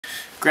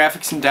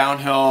Graphics in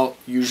downhill,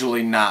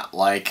 usually not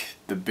like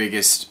the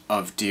biggest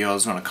of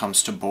deals when it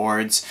comes to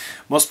boards.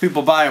 Most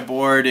people buy a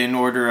board in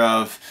order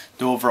of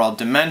the overall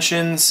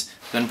dimensions,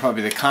 then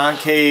probably the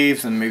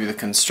concave, then maybe the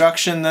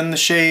construction, then the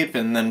shape,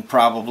 and then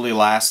probably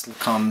last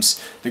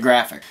comes the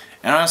graphic.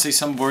 And honestly,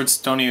 some boards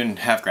don't even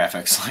have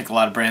graphics. Like, a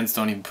lot of brands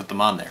don't even put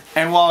them on there.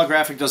 And while a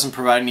graphic doesn't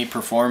provide any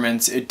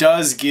performance, it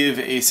does give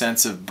a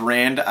sense of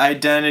brand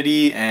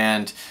identity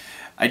and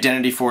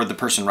identity for the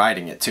person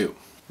riding it too.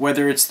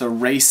 Whether it's the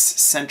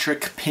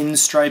race-centric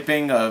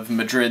pinstriping of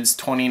Madrid's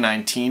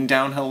 2019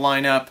 downhill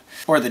lineup,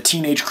 or the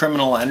teenage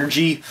criminal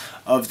energy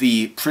of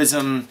the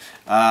Prism,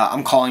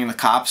 I'm calling the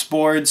Cops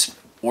boards,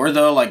 or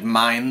the like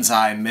mind's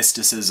eye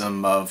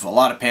mysticism of a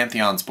lot of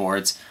Pantheon's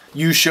boards,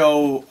 you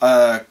show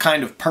a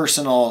kind of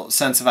personal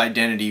sense of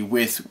identity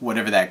with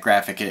whatever that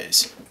graphic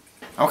is.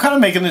 I'm kind of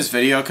making this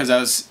video because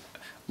I was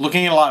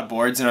looking at a lot of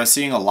boards and I was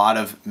seeing a lot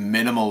of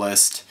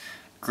minimalist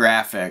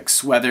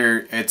graphics,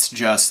 whether it's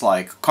just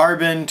like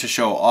carbon to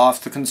show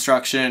off the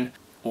construction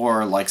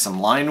or like some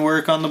line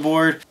work on the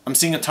board. I'm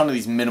seeing a ton of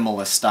these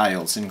minimalist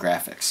styles in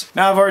graphics.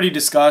 Now, I've already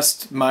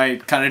discussed my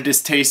kind of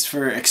distaste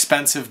for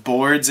expensive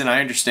boards, and I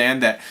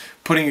understand that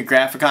putting a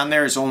graphic on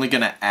there is only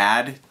going to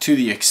add to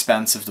the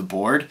expense of the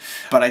board,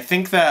 but I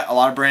think that a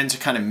lot of brands are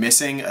kind of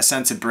missing a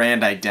sense of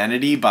brand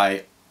identity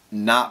by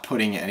not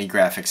putting any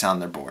graphics on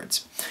their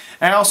boards.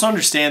 And I also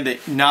understand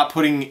that not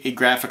putting a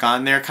graphic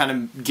on there kind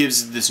of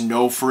gives this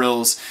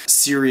no-frills,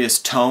 serious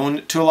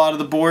tone to a lot of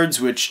the boards,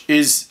 which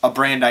is a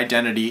brand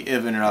identity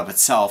in and of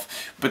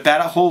itself. But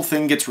that whole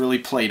thing gets really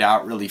played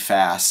out really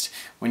fast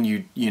when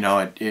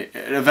it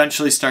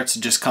eventually starts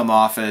to just come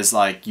off as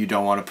like you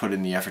don't want to put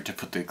in the effort to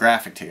put the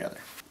graphic together.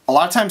 A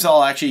lot of times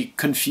I'll actually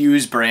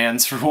confuse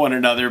brands for one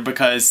another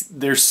because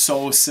they're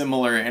so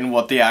similar in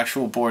what the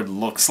actual board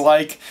looks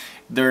like.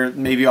 They're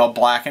maybe all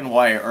black and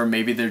white, or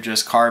maybe they're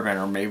just carbon,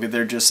 or maybe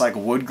they're just like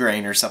wood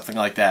grain or something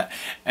like that.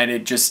 And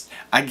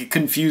I get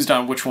confused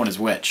on which one is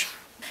which.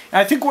 And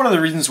I think one of the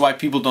reasons why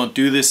people don't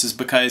do this is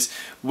because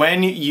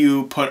when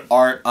you put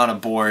art on a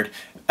board,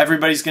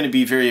 everybody's going to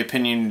be very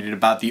opinionated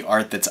about the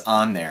art that's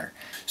on there.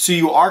 So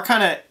you are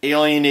kind of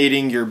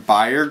alienating your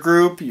buyer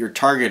group, your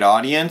target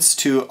audience,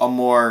 to a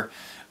more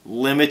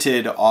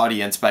limited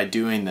audience by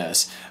doing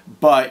this,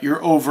 but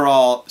your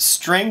overall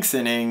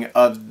strengthening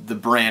of the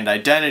brand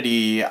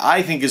identity,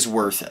 I think, is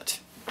worth it.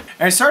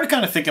 And I started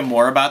kind of thinking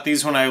more about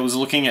these when I was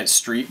looking at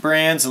street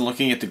brands and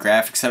looking at the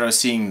graphics that I was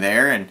seeing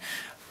there, and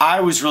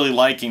I was really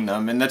liking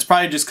them, and that's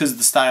probably just because of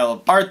the style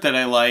of art that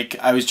I like.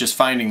 I was just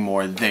finding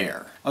more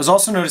there. I was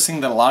also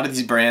noticing that a lot of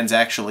these brands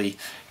actually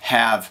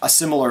have a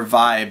similar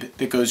vibe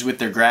that goes with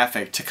their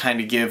graphic to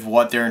kind of give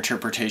what their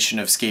interpretation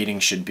of skating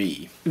should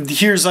be.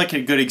 Here's like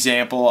a good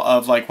example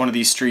of like one of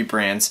these street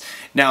brands.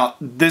 Now,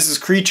 this is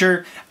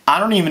Creature. I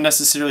don't even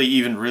necessarily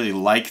even really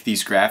like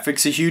these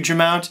graphics a huge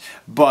amount,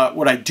 but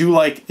what I do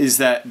like is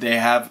that they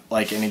have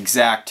like an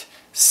exact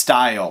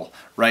style,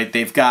 right?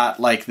 They've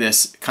got like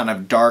this kind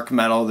of dark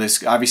metal.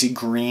 This obviously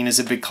green is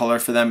a big color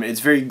for them.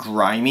 It's very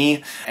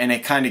grimy, and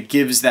it kind of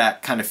gives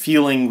that kind of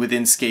feeling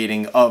within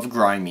skating of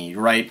grimy,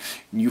 right?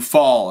 You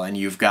fall and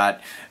you've got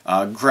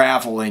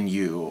gravel in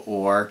you,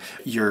 or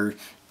your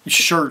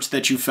shirt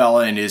that you fell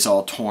in is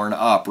all torn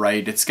up,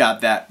 right? It's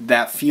got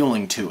that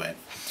feeling to it.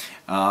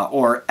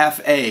 Or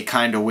FA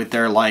kind of with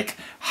their like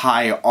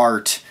high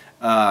art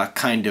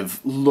kind of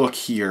look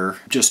here,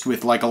 just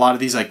with like a lot of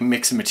these like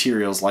mixed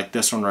materials, like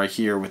this one right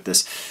here with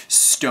this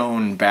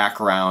stone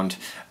background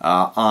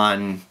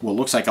on what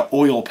looks like an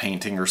oil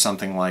painting or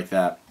something like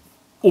that.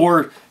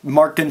 Or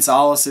Mark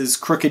Gonzalez's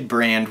Crooked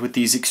brand with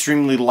these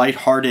extremely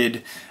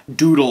lighthearted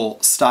doodle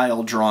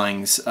style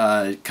drawings,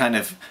 kind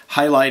of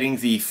highlighting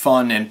the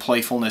fun and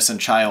playfulness and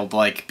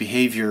childlike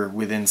behavior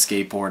within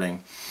skateboarding.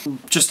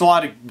 Just a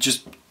lot of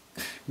just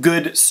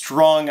good,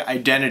 strong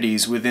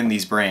identities within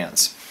these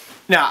brands.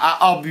 Now,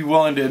 I'll be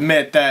willing to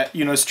admit that,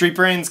 street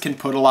brands can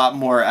put a lot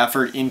more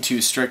effort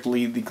into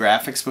strictly the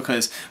graphics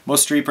because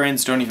most street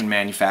brands don't even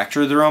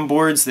manufacture their own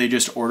boards. They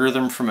just order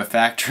them from a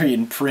factory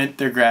and print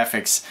their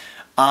graphics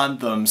on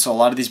them. So a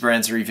lot of these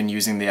brands are even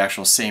using the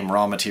actual same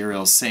raw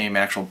materials, same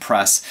actual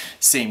press,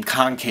 same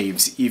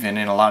concaves even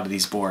in a lot of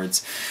these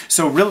boards.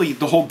 So really,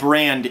 the whole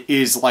brand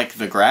is like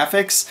the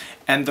graphics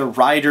and the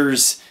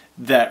riders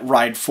that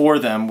ride for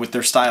them with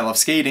their style of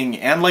skating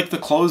and like the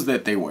clothes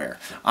that they wear.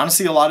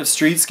 Honestly, a lot of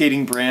street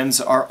skating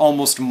brands are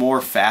almost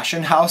more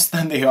fashion house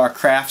than they are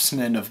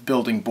craftsmen of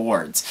building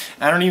boards.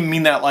 And I don't even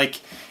mean that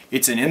like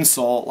it's an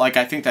insult. Like,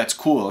 I think that's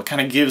cool. It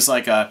kind of gives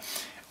like a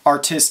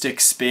artistic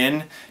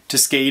spin to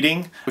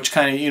skating, which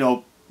kind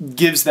of,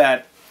 gives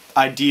that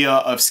idea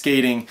of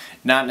skating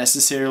not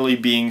necessarily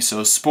being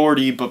so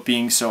sporty, but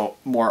being so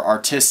more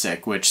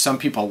artistic, which some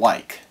people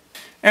like.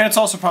 And it's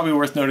also probably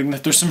worth noting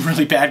that there's some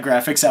really bad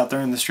graphics out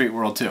there in the street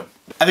world too.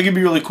 I think it'd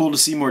be really cool to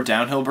see more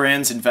downhill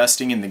brands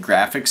investing in the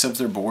graphics of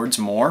their boards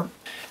more.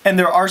 And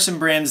there are some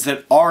brands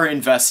that are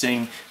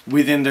investing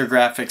within their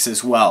graphics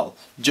as well.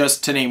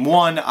 Just to name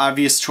one,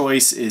 obvious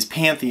choice is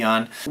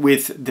Pantheon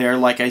with their,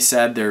 like I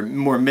said, their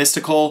more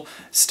mystical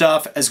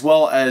stuff, as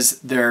well as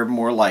their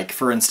more like,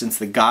 for instance,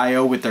 the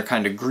Gaia with their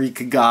kind of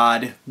Greek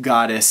god,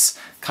 goddess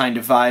kind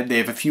of vibe. They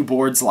have a few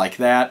boards like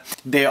that.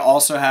 They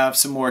also have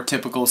some more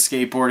typical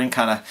skateboarding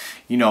kind of,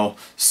 you know,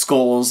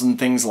 skulls and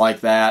things like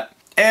that.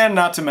 And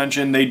not to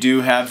mention, they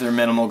do have their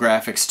minimal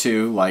graphics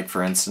too, like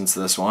for instance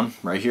this one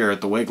right here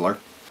at the Wiggler.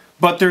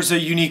 But there's a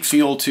unique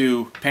feel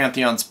to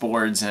Pantheon's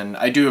boards, and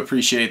I do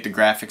appreciate the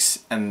graphics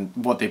and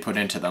what they put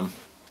into them.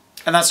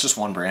 And that's just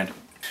one brand.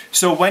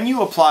 So when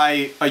you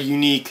apply a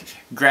unique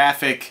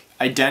graphic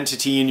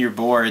identity in your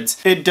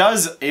boards, it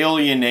does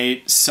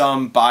alienate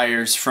some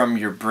buyers from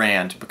your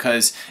brand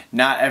because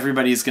not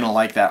everybody is going to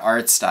like that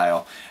art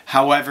style.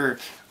 However,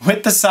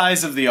 with the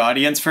size of the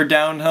audience for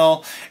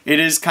downhill, it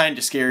is kind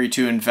of scary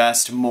to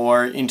invest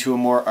more into a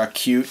more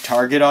acute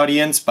target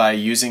audience by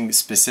using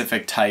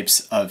specific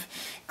types of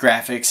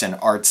graphics and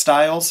art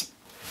styles.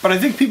 But I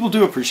think people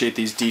do appreciate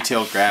these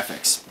detailed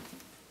graphics.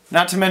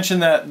 Not to mention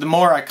that the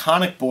more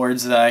iconic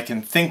boards that I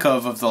can think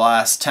of the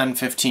last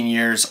 10-15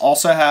 years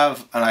also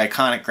have an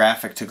iconic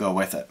graphic to go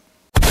with it.